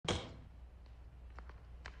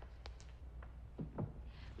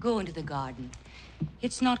Go into the garden.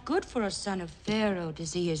 It's not good for a son of Pharaoh to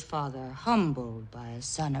see his father humbled by a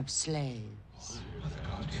son of slaves.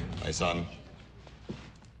 My son,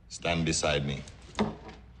 stand beside me.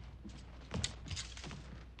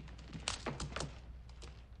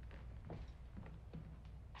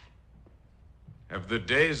 Have the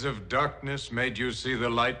days of darkness made you see the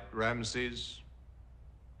light, Ramses?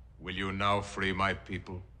 Will you now free my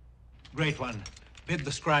people? Great one, bid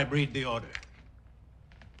the scribe read the order.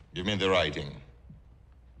 Give me the writing.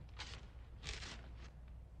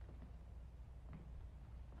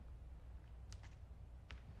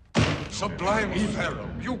 Sublime Pharaoh,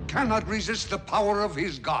 you cannot resist the power of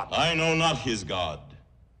his god. I know not his god.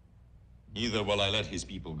 Neither will I let his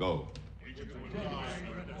people go.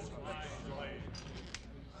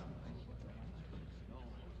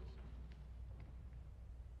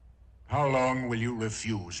 How long will you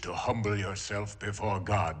refuse to humble yourself before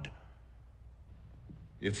God?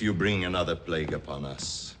 If you bring another plague upon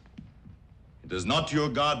us, it is not your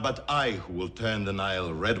God, but I who will turn the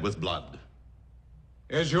Nile red with blood.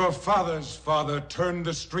 As your father's father turned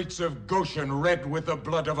the streets of Goshen red with the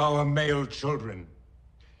blood of our male children.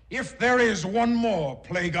 If there is one more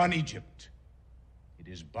plague on Egypt, it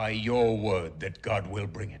is by your word that God will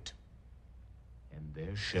bring it. And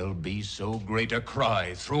there shall be so great a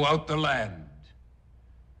cry throughout the land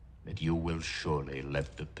that you will surely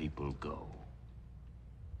let the people go.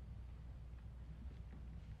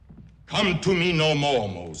 Come to me no more,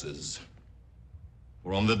 Moses.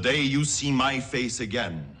 For on the day you see my face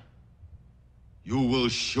again, you will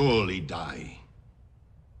surely die.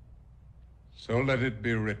 So let it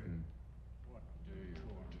be written.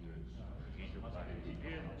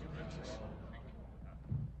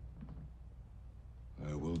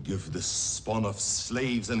 I will give this spawn of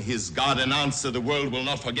slaves and his God an answer the world will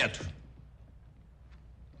not forget.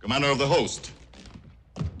 Commander of the host,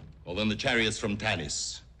 call in the chariots from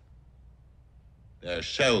Tanis. There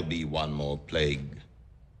shall be one more plague.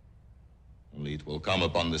 Only it will come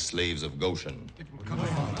upon the slaves of Goshen.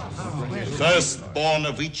 Firstborn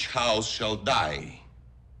of each house shall die,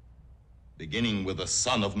 beginning with the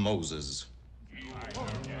son of Moses.